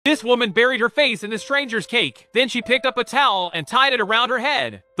This woman buried her face in the stranger's cake. Then she picked up a towel and tied it around her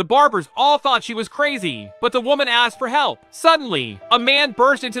head. The barbers all thought she was crazy, but the woman asked for help. Suddenly, a man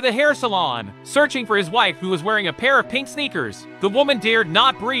burst into the hair salon, searching for his wife who was wearing a pair of pink sneakers. The woman dared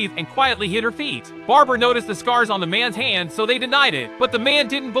not breathe and quietly hid her feet. Barber noticed the scars on the man's hands, so they denied it, but the man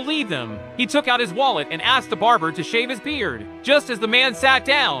didn't believe them. He took out his wallet and asked the barber to shave his beard. Just as the man sat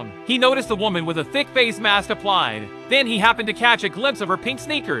down, he noticed the woman with a thick face mask applied. Then he happened to catch a glimpse of her pink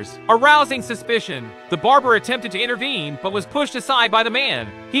sneakers, arousing suspicion. The barber attempted to intervene, but was pushed aside by the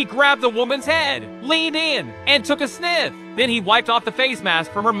man. He grabbed the woman's head, leaned in, and took a sniff. Then he wiped off the face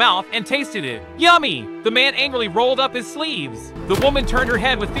mask from her mouth and tasted it. Yummy! The man angrily rolled up his sleeves. The woman turned her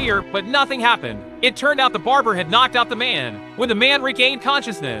head with fear, but nothing happened. It turned out the barber had knocked out the man. When the man regained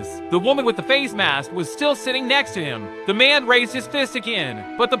consciousness, the woman with the face mask was still sitting next to him. The man raised his fist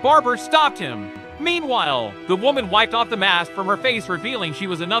again, but the barber stopped him. Meanwhile, the woman wiped off the mask from her face, revealing she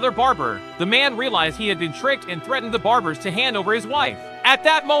was another barber. The man realized he had been tricked and threatened the barbers to hand over his wife. At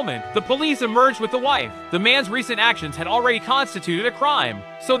that moment, the police emerged with the wife. The man's recent actions had already constituted a crime,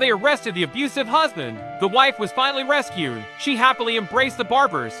 so they arrested the abusive husband. The wife was finally rescued. She happily embraced the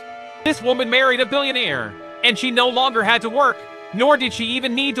barbers. This woman married a billionaire, and she no longer had to work, nor did she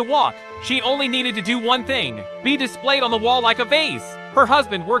even need to walk. She only needed to do one thing: be displayed on the wall like a vase. Her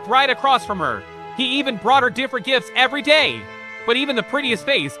husband worked right across from her. He even brought her different gifts every day. But even the prettiest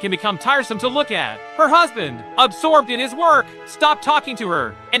face can become tiresome to look at. Her husband, absorbed in his work, stopped talking to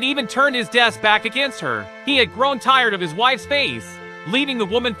her, and even turned his desk back against her. He had grown tired of his wife's face, leaving the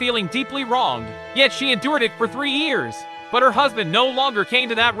woman feeling deeply wronged. Yet she endured it for 3 years. But her husband no longer came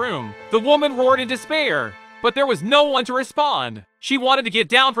to that room. The woman roared in despair, but there was no one to respond. She wanted to get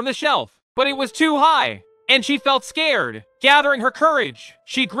down from the shelf, but it was too high, and she felt scared. Gathering her courage,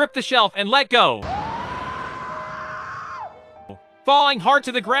 she gripped the shelf and let go. Falling hard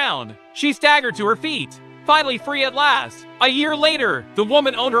to the ground, she staggered to her feet, finally free at last. A year later, the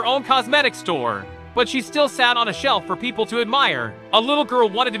woman owned her own cosmetic store, but she still sat on a shelf for people to admire. A little girl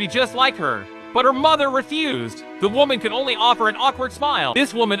wanted to be just like her, but her mother refused. The woman could only offer an awkward smile.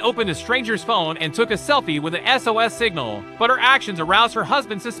 This woman opened a stranger's phone and took a selfie with an SOS signal, but her actions aroused her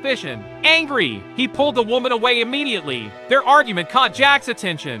husband's suspicion. Angry, he pulled the woman away immediately. Their argument caught Jack's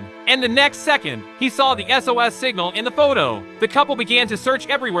attention, and the next second, he saw the SOS signal in the photo. The couple began to search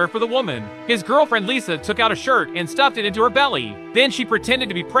everywhere for the woman. His girlfriend Lisa took out a shirt and stuffed it into her belly. Then she pretended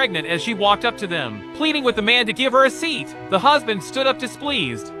to be pregnant as she walked up to them, pleading with the man to give her a seat. The husband stood up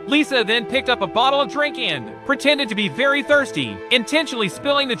displeased. Lisa then picked up a bottle of drink and pretended to be very thirsty, intentionally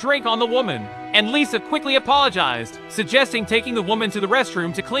spilling the drink on the woman. And Lisa quickly apologized, suggesting taking the woman to the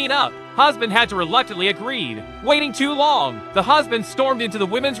restroom to clean up. Husband had to reluctantly agree. Waiting too long, the husband stormed into the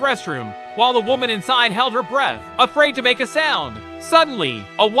women's restroom, while the woman inside held her breath, afraid to make a sound. Suddenly,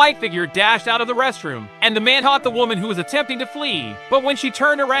 a white figure dashed out of the restroom, and the man caught the woman who was attempting to flee. But when she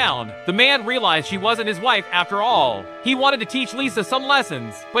turned around, the man realized she wasn't his wife after all. He wanted to teach Lisa some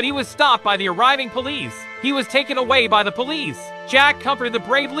lessons, but he was stopped by the arriving police. He was taken away by the police. Jack comforted the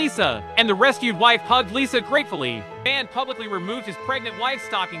brave Lisa, and the rescued wife hugged Lisa gratefully. The man publicly removed his pregnant wife's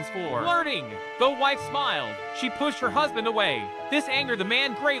stockings for flirting. Though wife smiled, she pushed her husband away. This angered the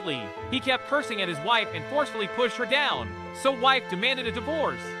man greatly. He kept cursing at his wife and forcefully pushed her down. So wife demanded a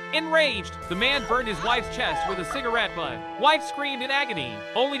divorce. Enraged, the man burned his wife's chest with a cigarette butt. Wife screamed in agony,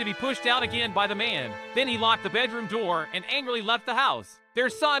 only to be pushed down again by the man. Then he locked the bedroom door and angrily left the house. Their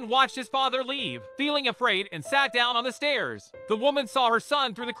son watched his father leave, feeling afraid, and sat down on the stairs. The woman saw her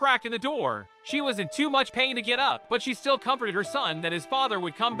son through the crack in the door. She was in too much pain to get up, but she still comforted her son that his father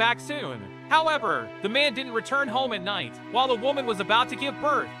would come back soon. However, the man didn't return home at night. While the woman was about to give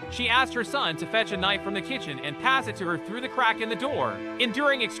birth, she asked her son to fetch a knife from the kitchen and pass it to her through the crack in the door.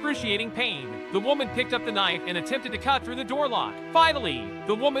 Enduring excruciating pain, the woman picked up the knife and attempted to cut through the door lock. Finally,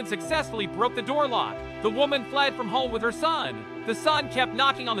 the woman successfully broke the door lock. The woman fled from home with her son. The son kept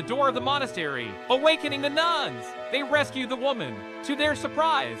knocking on the door of the monastery, awakening the nuns. They rescued the woman. To their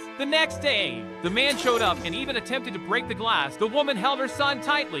surprise, the next day, the man showed up and even attempted to break the glass. The woman held her son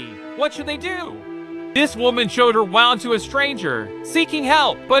tightly. What should they do? This woman showed her wound to a stranger, seeking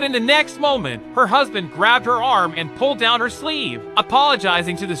help, but in the next moment, her husband grabbed her arm and pulled down her sleeve,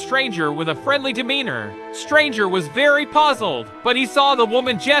 apologizing to the stranger with a friendly demeanor. Stranger was very puzzled, but he saw the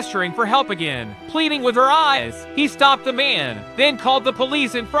woman gesturing for help again, pleading with her eyes. He stopped the man, then called the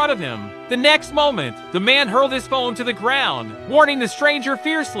police in front of him. The next moment, the man hurled his phone to the ground, warning the stranger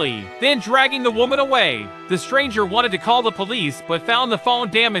fiercely, then dragging the woman away. The stranger wanted to call the police but found the phone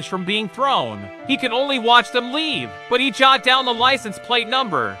damaged from being thrown. He could only watch them leave, but he jotted down the license plate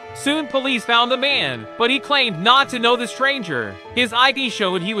number. Soon police found the man, but he claimed not to know the stranger. His ID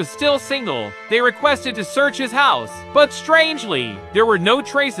showed he was still single. They requested to search his house, but strangely, there were no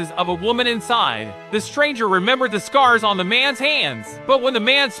traces of a woman inside. The stranger remembered the scars on the man's hands, but when the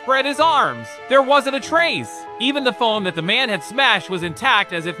man spread his arms, there wasn't a trace. Even the phone that the man had smashed was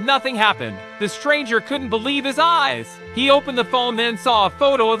intact as if nothing happened. The stranger couldn't believe his eyes. He opened the phone, then saw a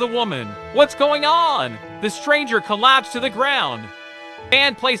photo of the woman. What's going on? The stranger collapsed to the ground. The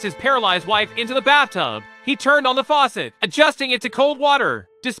man placed his paralyzed wife into the bathtub. He turned on the faucet, adjusting it to cold water.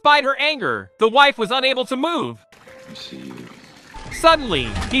 Despite her anger, the wife was unable to move. Suddenly,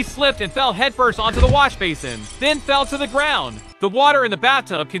 he slipped and fell headfirst onto the wash basin, then fell to the ground. The water in the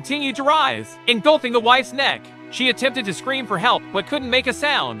bathtub continued to rise, engulfing the wife's neck. She attempted to scream for help, but couldn't make a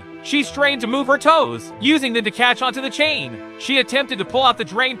sound. She strained to move her toes, using them to catch onto the chain. She attempted to pull out the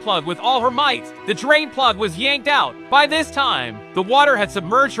drain plug with all her might. The drain plug was yanked out. By this time, the water had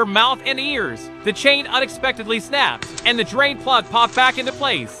submerged her mouth and ears. The chain unexpectedly snapped, and the drain plug popped back into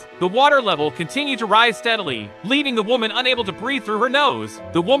place. The water level continued to rise steadily, leaving the woman unable to breathe through her nose.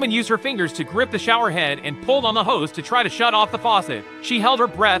 The woman used her fingers to grip the shower head and pulled on the hose to try to shut off the faucet. She held her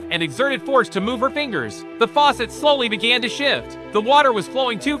breath and exerted force to move her fingers. The faucet slowly began to shift. The water was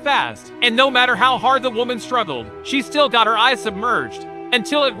flowing too fast, and no matter how hard the woman struggled, she still got her eyes submerged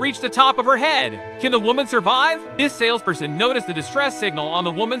until it reached the top of her head. Can the woman survive? This salesperson noticed the distress signal on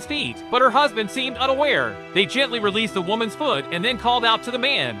the woman's feet, but her husband seemed unaware. They gently released the woman's foot and then called out to the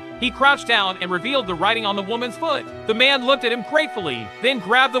man. He crouched down and revealed the writing on the woman's foot. The man looked at him gratefully, then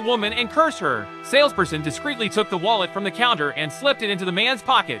grabbed the woman and cursed her. Salesperson discreetly took the wallet from the counter and slipped it into the man's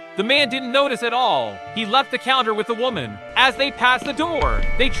pocket. The man didn't notice at all. He left the counter with the woman. As they passed the door,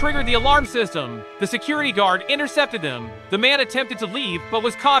 they triggered the alarm system. The security guard intercepted them. The man attempted to leave, but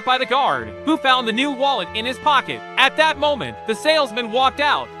was caught by the guard, who found the new wallet in his pocket. At that moment, the salesman walked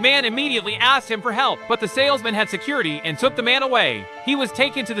out. Man immediately asked him for help, but the salesman had security and took the man away. He was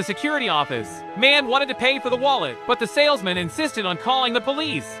taken to the security office. Man wanted to pay for the wallet, but the salesman insisted on calling the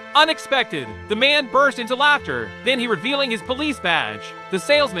police. Unexpected, the man burst into laughter, then he revealing his police badge. The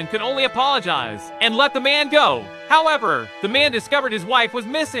salesman could only apologize and let the man go. However, the man discovered his wife was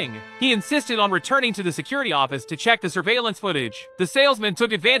missing. He insisted on returning to the security office to check the surveillance footage. The salesman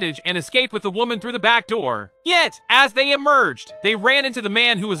took advantage and escaped with the woman through the back door. Yet, as they emerged, they ran into the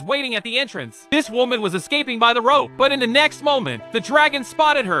man who was waiting at the entrance. This woman was escaping by the rope, but in the next moment, the dragon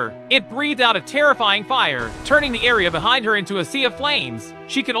spotted her. It breathed out a terrifying fire, turning the area behind her into a sea of flames.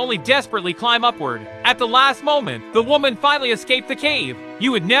 She could only desperately climb upward. At the last moment, the woman finally escaped the cave.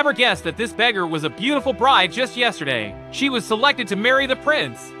 You would never guess that this beggar was a beautiful bride just yesterday. She was selected to marry the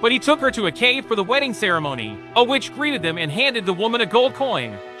prince, but he took her to a cave for the wedding ceremony. A witch greeted them and handed the woman a gold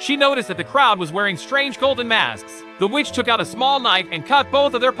coin. She noticed that the crowd was wearing strange golden masks. The witch took out a small knife and cut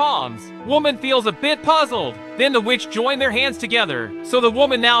both of their palms. Woman feels a bit puzzled. Then the witch joined their hands together, so the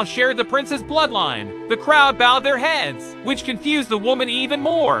woman now shared the prince's bloodline. The crowd bowed their heads, which confused the woman even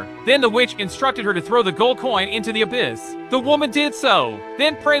more. Then the witch instructed her to throw the gold coin into the abyss. The woman did so.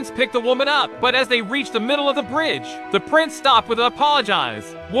 Then Prince picked the woman up, but as they reached the middle of the bridge, the prince stopped with an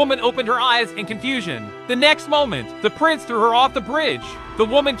apologize. Woman opened her eyes in confusion. The next moment, the prince threw her off the bridge. The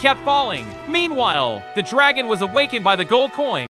woman kept falling. Meanwhile, the dragon was awakened by the gold coin.